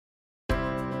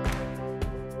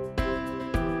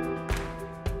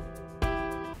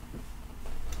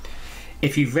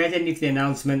If you've read any of the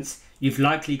announcements, you've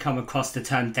likely come across the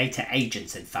term data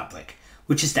agents in Fabric,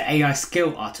 which is the AI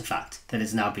skill artifact that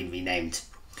has now been renamed.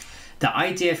 The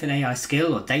idea of an AI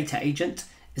skill or data agent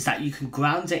is that you can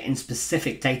ground it in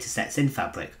specific datasets in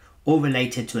Fabric or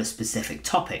related to a specific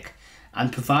topic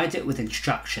and provide it with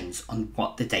instructions on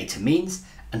what the data means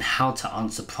and how to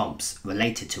answer prompts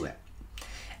related to it.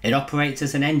 It operates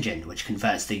as an engine which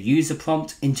converts the user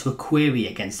prompt into a query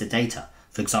against the data,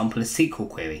 for example a SQL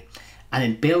query, and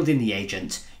in building the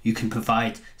agent you can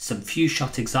provide some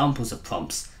few-shot examples of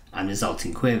prompts and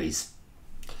resulting queries.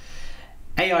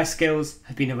 AI skills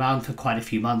have been around for quite a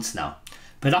few months now,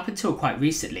 but up until quite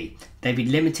recently they've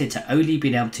been limited to only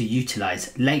being able to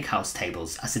utilise lakehouse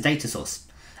tables as a data source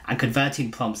and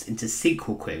converting prompts into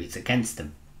SQL queries against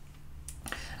them.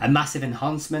 A massive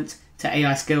enhancement to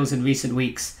AI skills in recent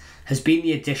weeks has been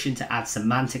the addition to add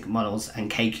semantic models and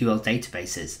KQL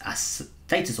databases as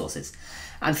data sources,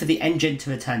 and for the engine to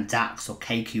return DAX or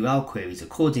KQL queries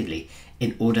accordingly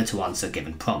in order to answer a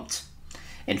given prompt.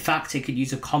 In fact, it could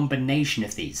use a combination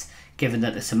of these, given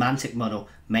that the semantic model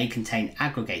may contain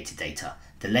aggregated data,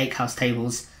 the lakehouse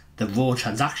tables, the raw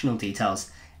transactional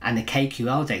details, and the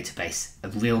KQL database, a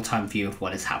real-time view of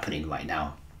what is happening right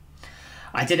now.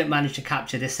 I didn't manage to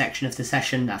capture this section of the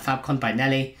session at FabCon by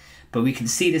Nelly, but we can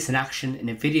see this in action in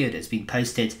a video that's been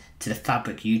posted to the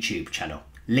Fabric YouTube channel,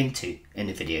 linked to in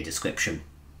the video description.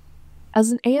 As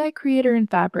an AI creator in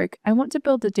Fabric, I want to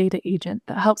build a data agent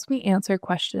that helps me answer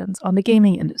questions on the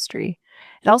gaming industry.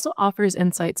 It also offers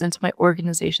insights into my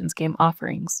organization's game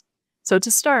offerings. So to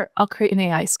start, I'll create an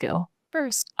AI skill.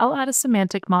 First, I'll add a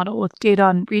semantic model with data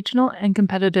on regional and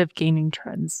competitive gaming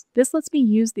trends. This lets me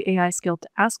use the AI skill to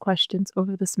ask questions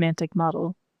over the semantic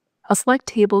model. I'll select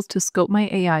tables to scope my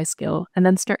AI skill and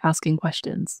then start asking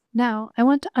questions. Now, I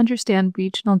want to understand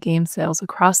regional game sales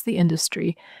across the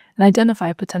industry and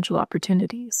identify potential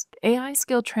opportunities. The AI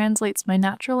skill translates my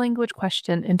natural language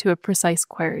question into a precise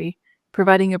query,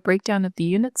 providing a breakdown of the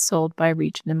units sold by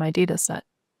region in my dataset.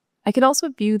 I can also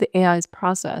view the AI's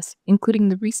process, including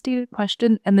the restated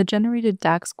question and the generated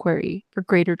DAX query, for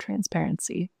greater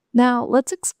transparency. Now,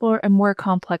 let's explore a more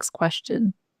complex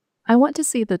question. I want to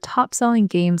see the top-selling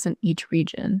games in each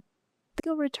region. The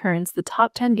skill returns the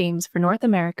top 10 games for North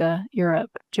America,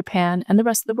 Europe, Japan, and the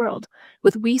rest of the world,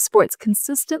 with Wii Sports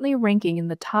consistently ranking in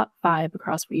the top 5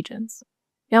 across regions.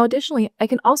 Now, additionally, I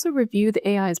can also review the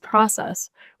AI's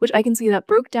process, which I can see that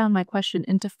broke down my question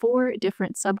into 4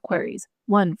 different subqueries,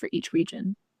 one for each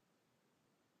region.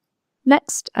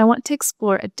 Next, I want to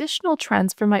explore additional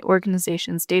trends for my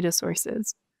organization's data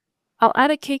sources. I'll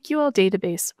add a KQL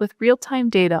database with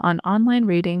real-time data on online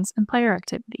ratings and player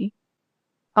activity.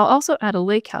 I'll also add a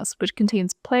lakehouse which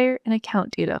contains player and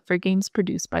account data for games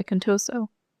produced by Contoso.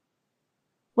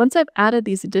 Once I've added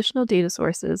these additional data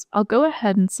sources, I'll go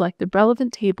ahead and select the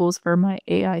relevant tables for my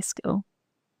AI skill.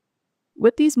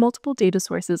 With these multiple data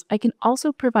sources, I can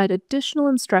also provide additional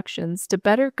instructions to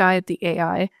better guide the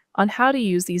AI on how to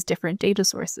use these different data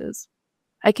sources.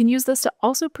 I can use this to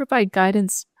also provide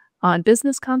guidance on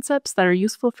business concepts that are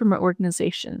useful for my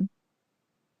organization.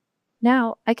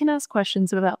 Now, I can ask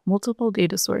questions about multiple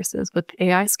data sources with the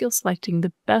AI skill selecting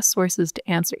the best sources to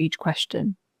answer each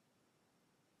question.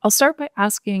 I'll start by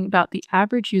asking about the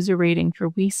average user rating for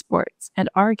Wii Sports and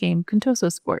our game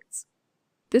Contoso Sports.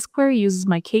 This query uses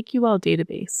my KQL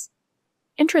database.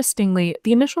 Interestingly,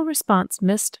 the initial response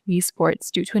missed Wii Sports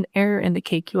due to an error in the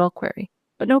KQL query,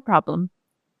 but no problem.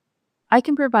 I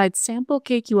can provide sample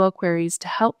KQL queries to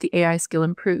help the AI skill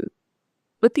improve.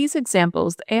 With these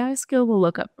examples, the AI skill will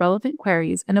look up relevant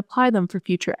queries and apply them for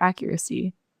future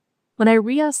accuracy. When I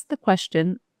re-ask the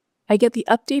question, I get the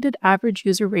updated average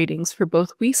user ratings for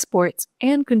both Wii Sports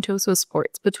and Contoso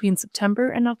Sports between September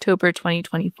and October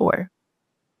 2024.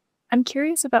 I'm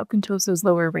curious about Contoso's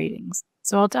lower ratings,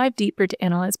 so I'll dive deeper to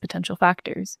analyze potential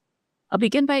factors. I'll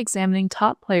begin by examining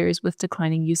top players with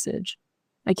declining usage.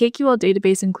 My KQL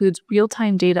database includes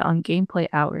real-time data on gameplay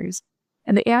hours,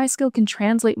 and the AI skill can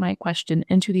translate my question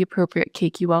into the appropriate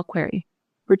KQL query,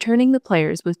 returning the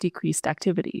players with decreased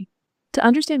activity. To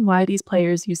understand why these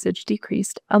players' usage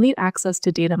decreased, I'll need access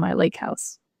to data in my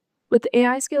lakehouse. With the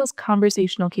AI skill's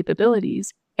conversational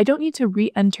capabilities, I don't need to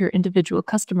re-enter individual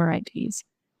customer IDs.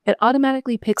 It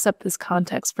automatically picks up this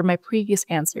context from my previous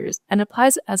answers and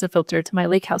applies it as a filter to my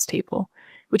lakehouse table,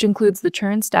 which includes the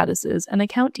churn statuses and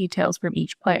account details from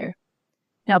each player.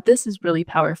 Now, this is really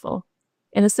powerful.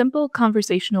 In a simple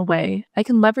conversational way, I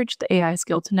can leverage the AI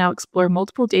skill to now explore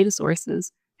multiple data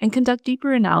sources and conduct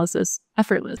deeper analysis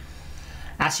effortlessly.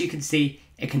 As you can see,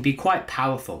 it can be quite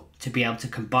powerful to be able to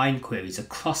combine queries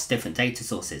across different data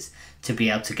sources to be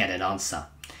able to get an answer.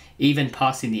 even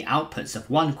passing the outputs of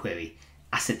one query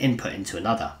as an input into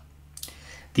another.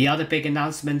 The other big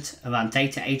announcement around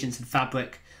data agents in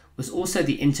Fabric was also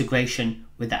the integration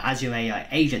with the Azure AI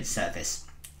Agent Service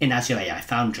in Azure AI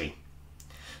Foundry.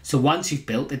 So once you've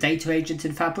built the data agent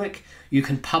in Fabric, you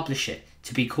can publish it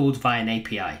to be called via an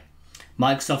API.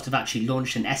 Microsoft have actually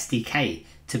launched an SDK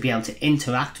to be able to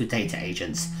interact with data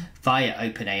agents via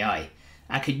OpenAI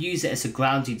and could use it as a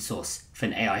grounding source for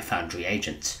an AI Foundry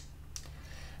agent.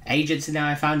 Agents in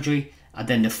AI Foundry are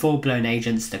then the full-blown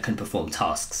agents that can perform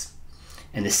tasks.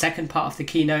 In the second part of the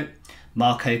keynote,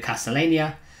 Marco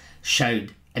Castellania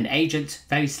showed an agent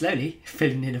very slowly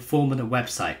filling in a form on a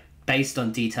website based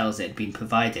on details that had been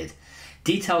provided,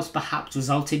 details perhaps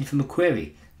resulting from a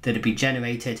query that had been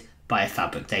generated by a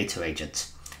Fabric data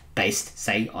agent, based,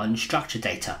 say, on structured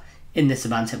data in the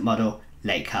semantic model,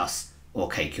 lakehouse, or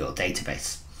KQL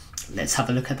database. Let's have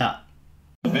a look at that.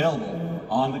 Available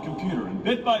on the computer, and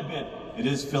bit by bit, it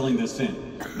is filling this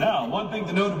in. Now, one thing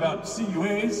to note about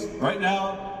CUAs, right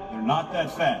now, they're not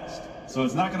that fast. So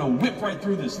it's not going to whip right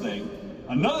through this thing.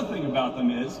 Another thing about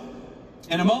them is,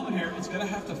 in a moment here, it's going to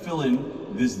have to fill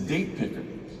in this date picker.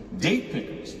 Date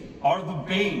pickers are the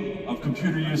bane of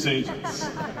computer use agents.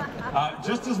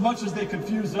 Just as much as they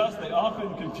confuse us, they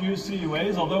often confuse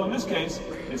CUAs, although in this case,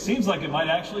 it seems like it might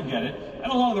actually get it.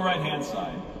 And along the right-hand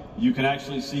side, you can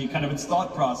actually see kind of its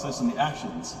thought process and the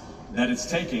actions that it's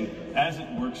taking as it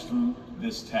works through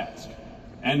this task.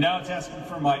 And now it's asking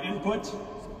for my input.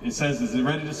 It says, is it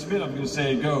ready to submit? I'm going to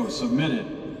say go, submit it.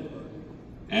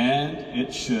 And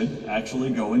it should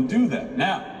actually go and do that.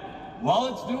 Now, while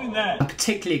it's doing that, I'm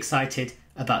particularly excited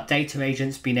about data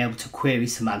agents being able to query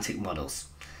semantic models,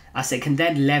 as it can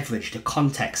then leverage the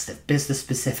context of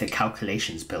business-specific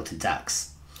calculations built in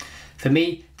DAX. For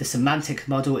me, the semantic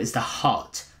model is the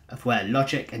heart of where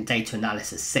logic and data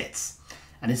analysis sits,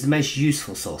 and is the most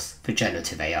useful source for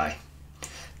generative AI.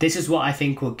 This is what I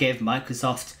think will give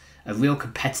Microsoft a real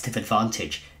competitive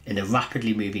advantage in the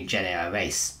rapidly moving Gen AI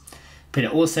race. But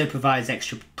it also provides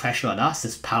extra pressure on us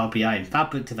as Power BI and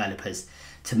Fabric developers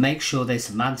to make sure those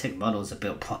semantic models are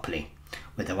built properly,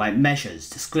 with the right measures,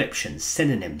 descriptions,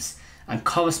 synonyms, and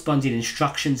corresponding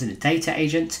instructions in a data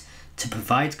agent to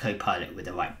provide Copilot with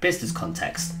the right business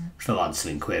context for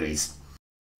answering queries.